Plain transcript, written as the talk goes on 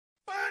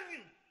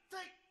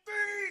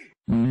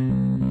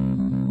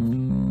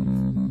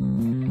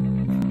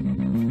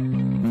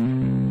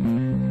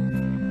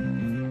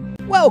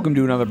Welcome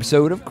to another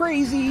episode of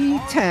Crazy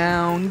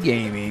Town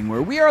Gaming,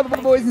 where we are the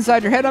little boys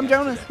inside your head. I'm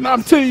Jonas. And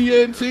I'm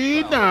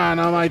TNT,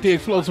 Dinomight, the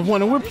explosive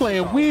one, and we're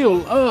playing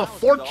Wheel of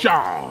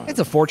Fortune. It's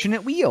a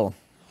fortunate wheel.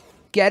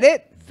 Get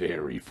it?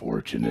 Very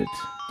fortunate.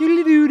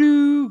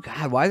 Doodly-doo-doo.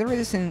 God, why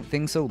is this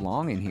thing so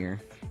long in here?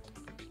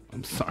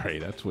 I'm sorry,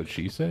 that's what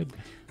she said.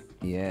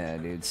 Yeah,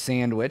 dude.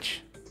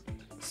 Sandwich.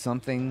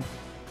 Something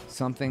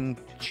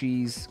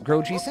cheese.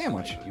 Grilled cheese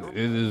sandwich. It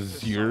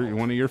is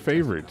one of your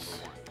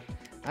favorites.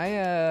 I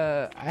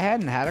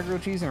hadn't had a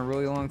grilled cheese in a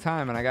really long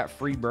time, and I got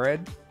free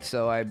bread,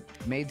 so I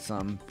made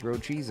some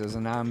grilled cheeses,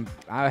 and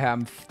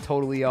I'm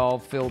totally all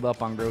filled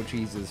up on grilled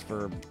cheeses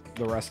for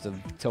the rest of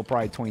till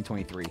probably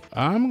 2023.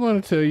 I'm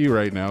going to tell you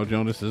right now,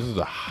 Jonas, this is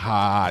a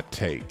hot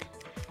take.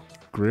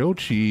 Grilled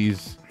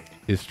cheese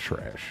is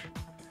trash.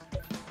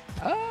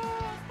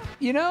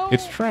 You know,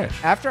 it's trash.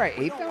 After I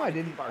ate them,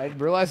 I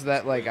realized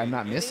that like I'm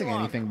not missing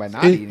anything by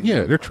not eating them.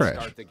 Yeah, they're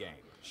trash.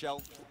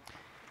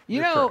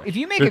 You know, if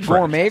you make a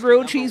gourmet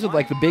grilled cheese with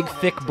like the big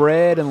thick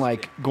bread and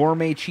like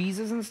gourmet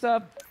cheeses and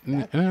stuff,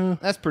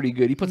 that's pretty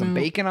good. You put some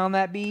bacon on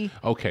that bee.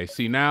 Okay,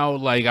 see now,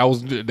 like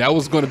that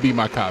was going to be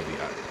my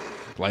caveat.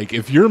 Like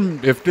if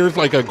there's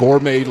like a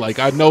gourmet, like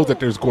I know that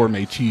there's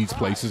gourmet cheese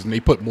places and they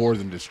put more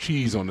than just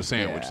cheese on the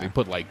sandwich. Yeah. They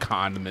put like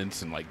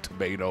condiments and like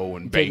tomato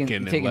and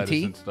bacon and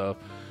lettuce and stuff.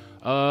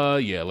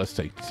 Yeah, let's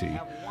take the tea.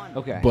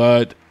 Okay.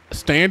 But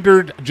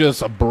standard,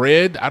 just a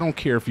bread. I don't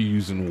care if you're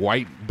using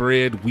white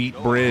bread, wheat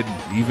bread,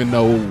 even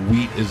though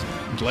wheat is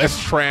less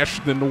trash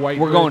than the white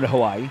bread. We're going to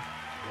Hawaii.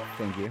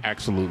 Thank you.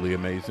 Absolutely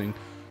amazing.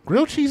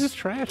 Grilled cheese is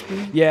trash,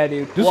 dude. Yeah,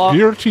 dude. Just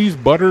grilled cheese,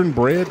 butter, and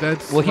bread.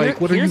 That's what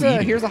are you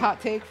eating? Here's a hot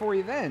take for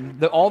you then.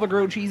 All the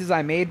grilled cheeses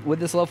I made with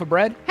this loaf of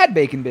bread had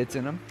bacon bits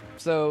in them.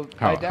 So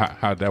how'd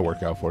that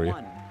work out for you?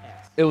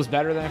 It was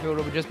better than if it would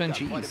have just been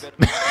cheese.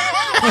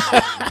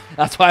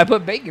 That's why I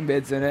put bacon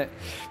bits in it.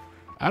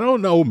 I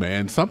don't know,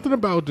 man. Something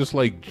about just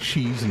like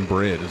cheese and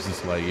bread is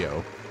just like,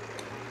 yo.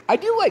 I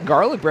do like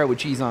garlic bread with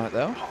cheese on it,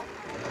 though.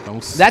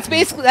 That's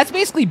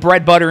basically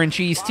bread, butter, and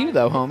cheese too,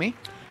 though, homie.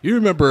 You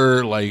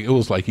remember, like it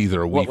was like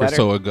either a week or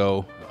so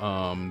ago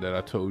that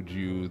I told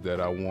you that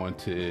I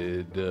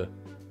wanted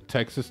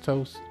Texas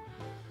toast.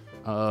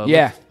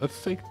 Yeah.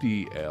 Let's take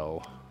the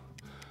L.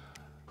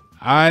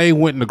 I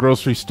went in the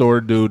grocery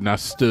store, dude, and I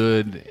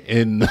stood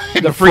in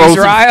the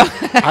freezer aisle.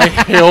 I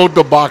held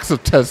the box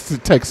of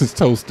Texas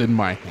toast in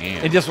my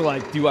hand. And just were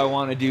like, do I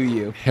want to do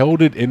you?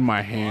 Held it in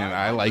my hand.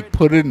 I like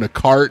put it in the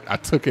cart. I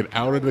took it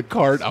out of the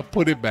cart. I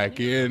put it back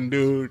in,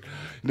 dude.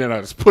 And then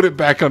I just put it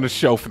back on the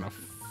shelf and I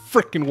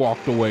freaking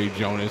walked away,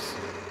 Jonas.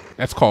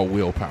 That's called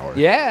willpower.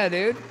 Yeah,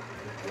 dude.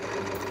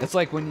 It's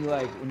like when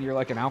you're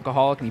like an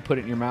alcoholic and you put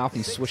it in your mouth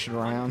and you swish it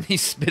around and you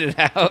spit it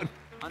out.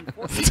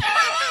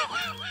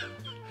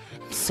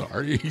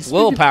 Sorry.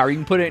 Willpower. You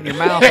can put it in your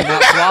mouth and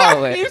not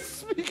swallow it. You're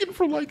speaking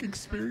from like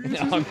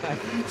experience. No,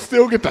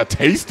 still get that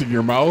taste in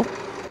your mouth,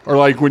 or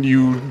like when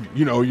you've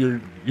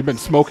been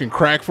smoking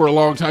crack for a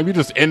long time. You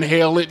just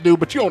inhale it, dude,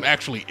 but you don't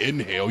actually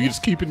inhale. You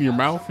just keep it in your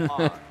mouth.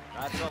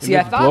 See,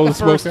 I thought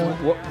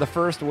the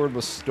first word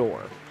was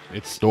store.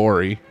 It's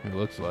story. It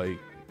looks like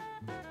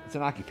it's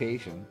an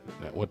occupation.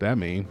 What that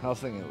mean? I was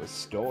thinking it was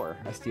store.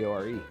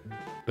 S-T-O-R-E.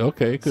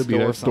 Okay, it could be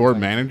that store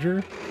manager.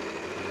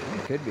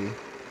 It could be.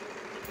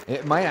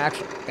 It might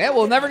actually. Yeah,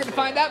 we'll never get to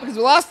find out because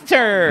we lost the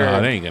turn.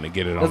 No, they ain't gonna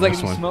get it on this one.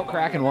 It's like if you smoke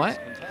crack and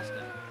what?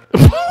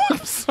 I'm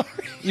sorry.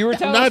 You were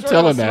telling. I'm not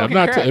telling that. I'm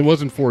not. It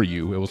wasn't for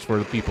you. It was for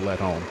the people at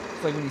home.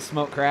 It's like when you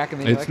smoke crack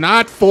and it's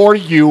not for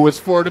you. It's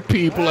for the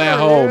people at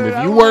home.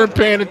 If you weren't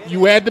paying it,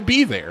 you had to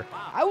be there.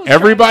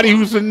 Everybody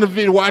who's in the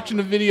video, watching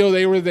the video,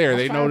 they were there.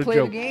 They know the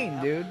joke. Play the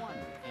game, dude.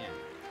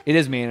 It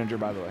is manager,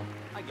 by the way.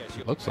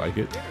 Looks like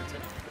it.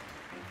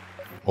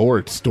 Or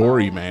it's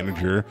story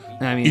manager.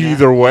 I mean,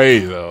 either way,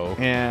 though.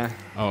 Yeah.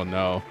 Oh,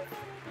 no.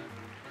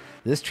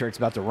 This trick's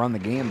about to run the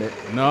gambit.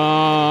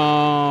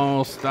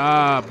 No,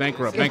 stop.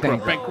 Bankrupt,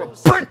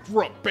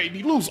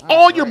 baby. Lose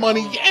all your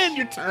money and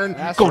your turn.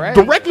 Go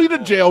directly to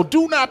jail.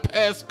 Do not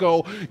pass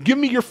go. Give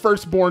me your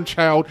firstborn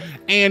child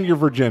and your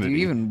virginity. Do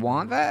you even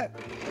want that?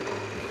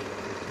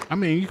 I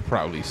mean, you could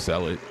probably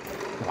sell it.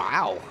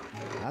 Wow.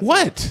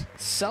 What?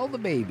 Sell the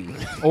baby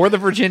or the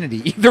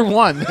virginity, either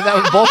one.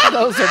 Both of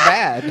those are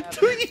bad.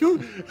 Do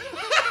you?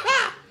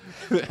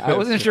 I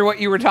wasn't sure what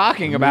you were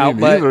talking about,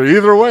 but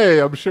either way,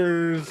 I'm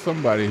sure there's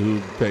somebody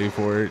who'd pay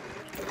for it.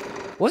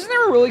 Wasn't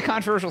there a really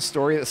controversial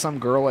story that some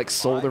girl like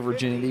sold her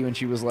virginity when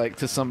she was like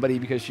to somebody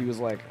because she was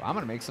like, I'm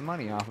gonna make some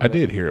money off of it? I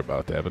did hear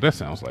about that, but that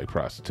sounds like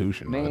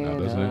prostitution, now,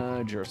 doesn't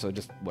it? So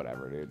just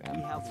whatever, dude.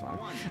 That's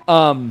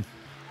fine.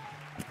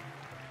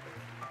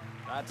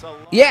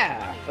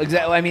 Yeah,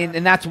 exactly. I mean,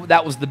 and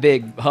that was the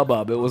big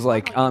hubbub. It was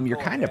like,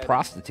 you're kind of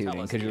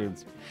prostituting because you're.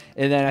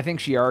 And then I think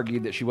she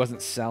argued that she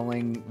wasn't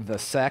selling the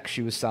sex;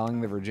 she was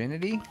selling the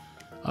virginity.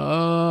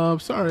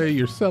 Sorry,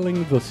 you're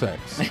selling the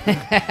sex.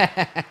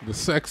 The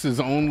sex is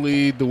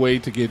only the way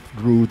to get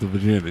through the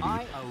virginity.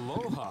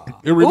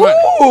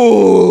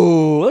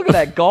 Ooh, look at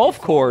that golf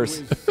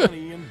course.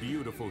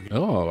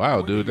 Oh,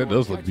 wow, dude, that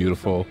does look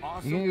beautiful.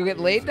 You gonna go get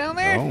laid down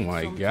there? Oh,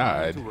 my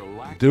God.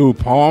 Dude,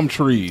 palm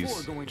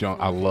trees.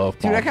 I love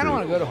palm Dude, I kind of trees.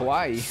 want to go to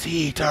Hawaii.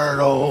 Sea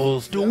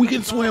turtles. Dude, we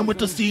can swim with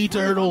the sea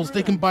turtles.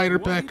 They can bite our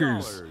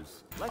peckers.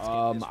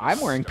 I'm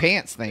wearing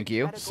pants, thank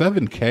you.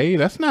 7K?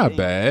 That's not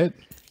bad.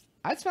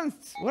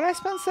 Would I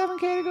spend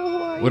 7K to go to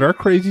Hawaii? With our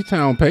crazy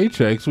town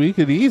paychecks, we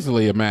could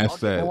easily amass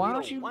that. Well, why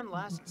don't you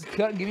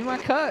give me my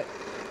cut?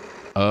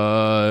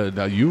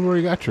 Now you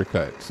already got your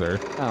cut, sir.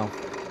 Oh,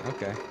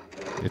 okay.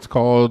 It's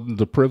called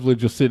the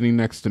privilege of sitting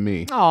next to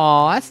me.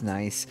 Oh, that's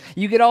nice.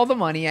 You get all the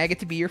money. I get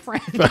to be your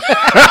friend.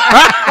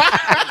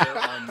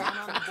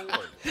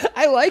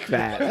 I like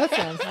that. That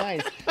sounds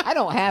nice. I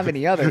don't have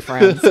any other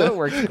friends, so it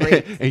works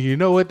great. And you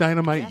know what,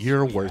 Dynamite?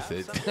 You're worth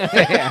it.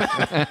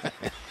 Yeah.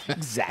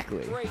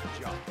 Exactly.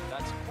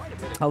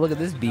 Oh, look at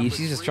this bee.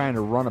 She's just trying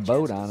to run a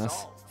boat on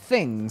us.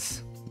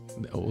 Things.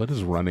 What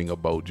is running a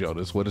boat,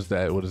 Jonas? What does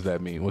that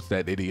mean? What's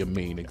that idiom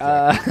mean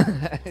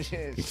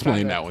exactly?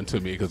 Explain that one to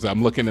me, because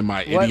I'm looking at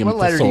my idiom thesaurus. What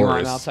letter do you want?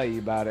 And I'll tell you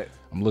about it.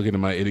 I'm looking at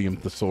my idiom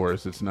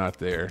thesaurus. It's not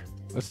there.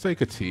 Let's take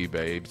a tea,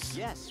 babes.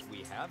 Yes,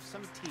 we have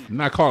some tea. I'm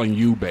not calling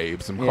you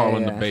babes. I'm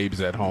calling the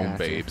babes at home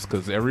babes,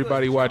 because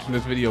everybody watching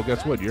this video,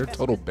 guess what? You're a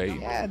total babe.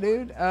 Yeah,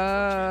 dude.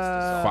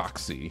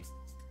 Foxy.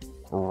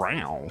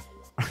 Row.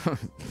 What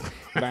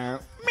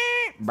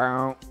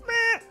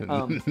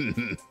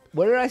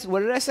did I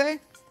say?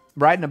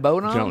 Riding a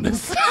boat on?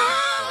 Jonas.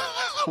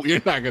 We're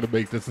not going to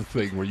make this a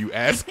thing where you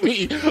ask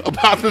me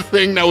about the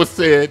thing that was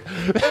said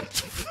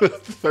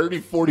 30,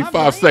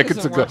 45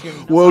 seconds ago.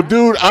 Well,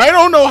 dude, I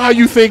don't know how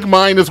you think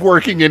mine is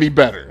working any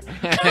better.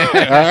 All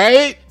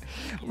right?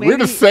 We're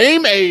the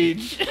same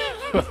age.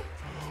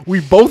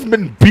 We've both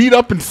been beat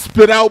up and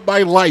spit out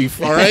by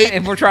life, all right?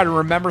 And we're trying to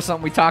remember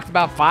something we talked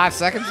about 5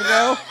 seconds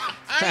ago?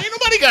 Ain't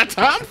nobody got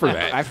time for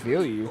that. I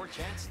feel you.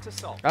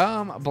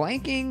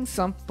 Blanking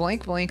some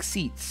blank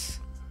seats.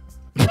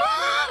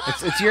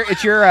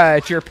 it's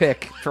your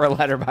pick for a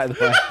letter, by the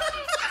way.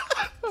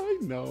 I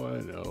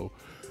know.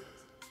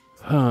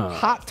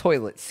 Hot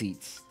toilet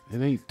seats.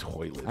 It ain't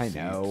toilet seats. I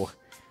know.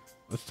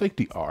 Let's take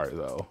the R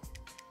though.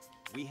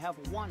 We have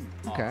one.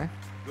 Okay.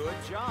 Good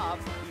job.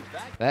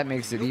 That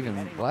makes it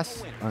even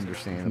less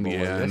understandable.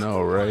 Yeah, I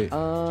know, right?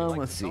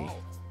 Let's see.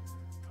 All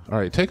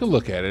right, take a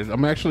look at it.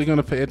 I'm actually going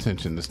to pay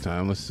attention this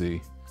time. Let's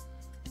see.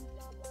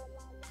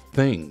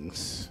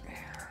 Things.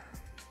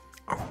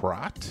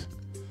 Crot.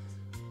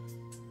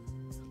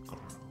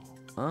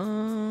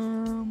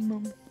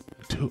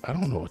 Dude, I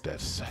don't know what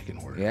that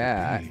second word is.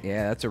 Yeah,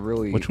 that's a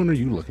really... Which one are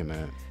you looking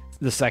at?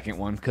 The second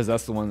one, because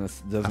that's the one that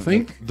doesn't... I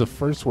think the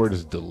first word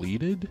is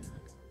deleted.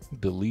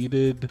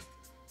 Deleted.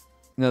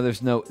 No,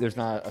 there's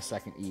not a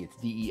second E. It's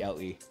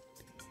D-E-L-E.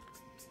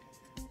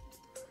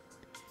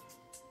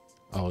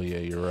 Oh, yeah,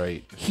 you're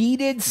right.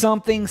 Heated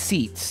something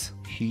seats.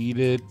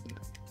 Heated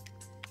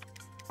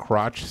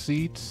crotch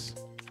seats.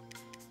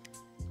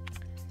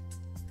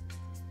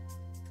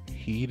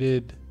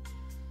 Heated.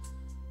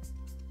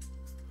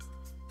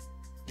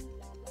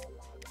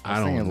 I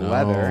don't know,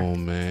 leather.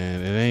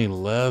 man. It ain't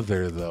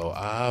leather, though,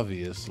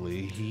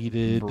 obviously.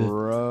 Heated.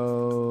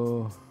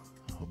 Bro.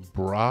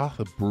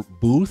 Broth.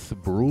 Booth.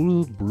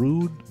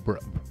 Brood.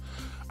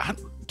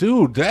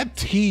 Dude, that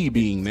T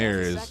being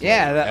there is...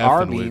 Yeah, that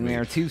R effing being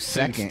there, 2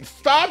 seconds.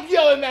 Stop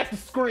yelling at the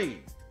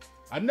screen.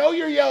 I know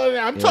you're yelling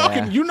at... I'm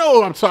talking... You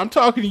know I'm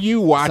talking to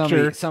you,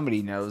 watcher.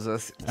 Somebody knows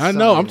us. I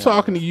know. I'm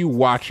talking to you,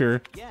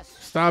 watcher.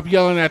 Stop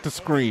yelling at the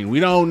screen.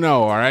 We don't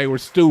know, all right? We're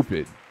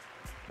stupid.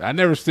 I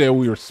never said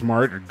we were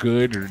smart or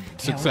good or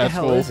successful. What the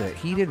hell is it?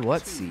 Heated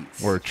what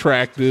seats? Or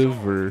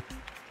attractive or...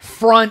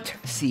 Front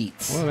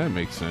seats. Well, that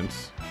makes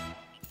sense.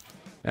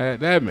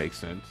 That makes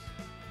sense.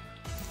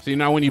 See,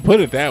 now when you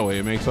put it that way,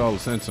 it makes all the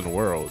sense in the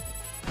world.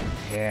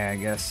 Yeah, I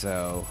guess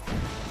so.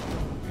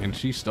 And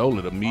she stole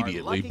it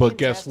immediately. But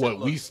guess what?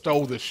 We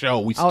stole the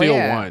show. We still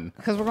won.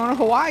 Because we're going to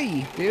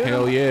Hawaii, dude.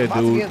 Hell yeah, about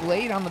dude. To get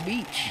laid on the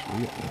beach.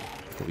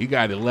 We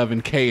got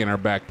 11K in our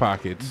back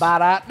pockets.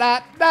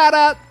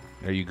 Ba-da-da-da-da.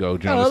 There you go,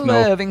 Jonas.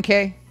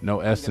 11K. No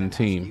S in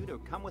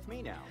team. Come with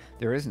me now.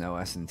 There is no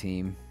S in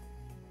team.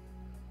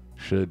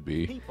 Should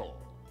be.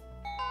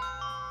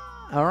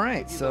 All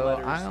right,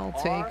 so I'll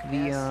take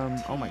the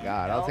oh my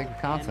god, I'll take the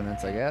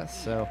consonants, I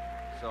guess. So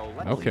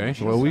okay,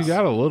 well we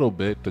got a little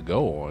bit to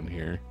go on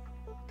here.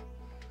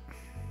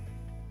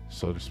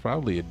 So there's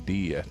probably a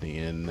D at the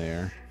end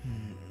there.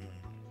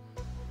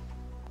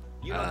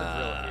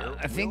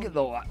 I think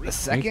the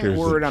second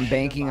word I'm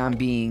banking on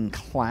being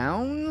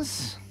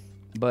clowns,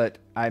 but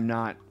I'm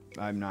not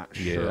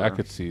sure. Yeah, I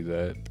could see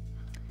that.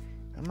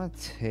 I'm gonna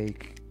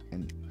take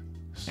an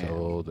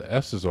So the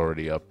S is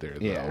already up there,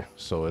 though. Yeah.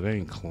 So it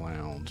ain't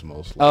clowns,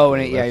 most likely. Oh,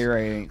 and yeah, you're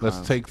right. It ain't clowns.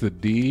 Let's take the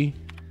D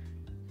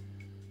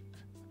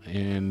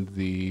and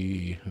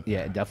the...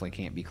 Yeah, it definitely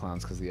can't be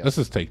clowns because the S. Let's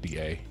just take the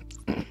A.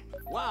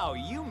 Wow,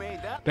 you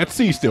made that. That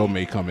C still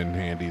may come in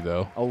handy,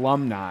 though.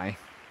 Alumni.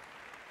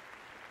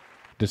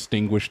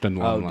 Distinguished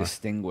alumni. Oh,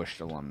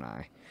 distinguished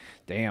alumni.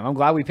 Damn, I'm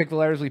glad we picked the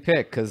letters we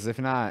picked, because if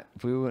not,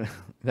 if we would,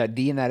 that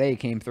D and that A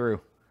came through.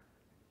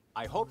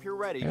 I hope you're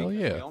ready. Hell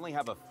because yeah. We only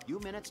have a few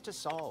minutes to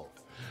solve.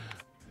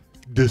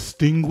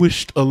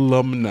 Distinguished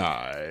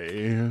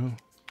alumni.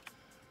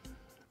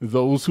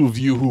 Those of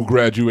you who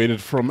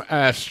graduated from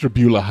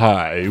Ashtabula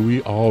High,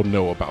 we all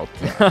know about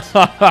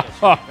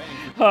that.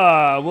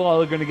 We're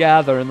all going to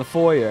gather in the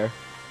foyer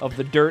of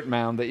the dirt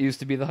mound that used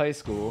to be the high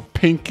school.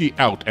 Pinky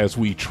out as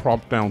we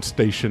tromp down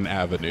Station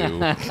Avenue.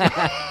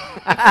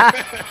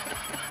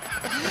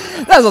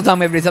 That's all time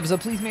we have for today's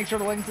episode. Please make sure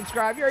to like and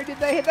subscribe. You already did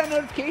that. Hit that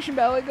notification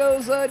bell. It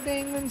goes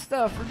ding and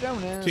stuff for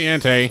Jonas.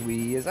 TNT.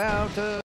 We is out.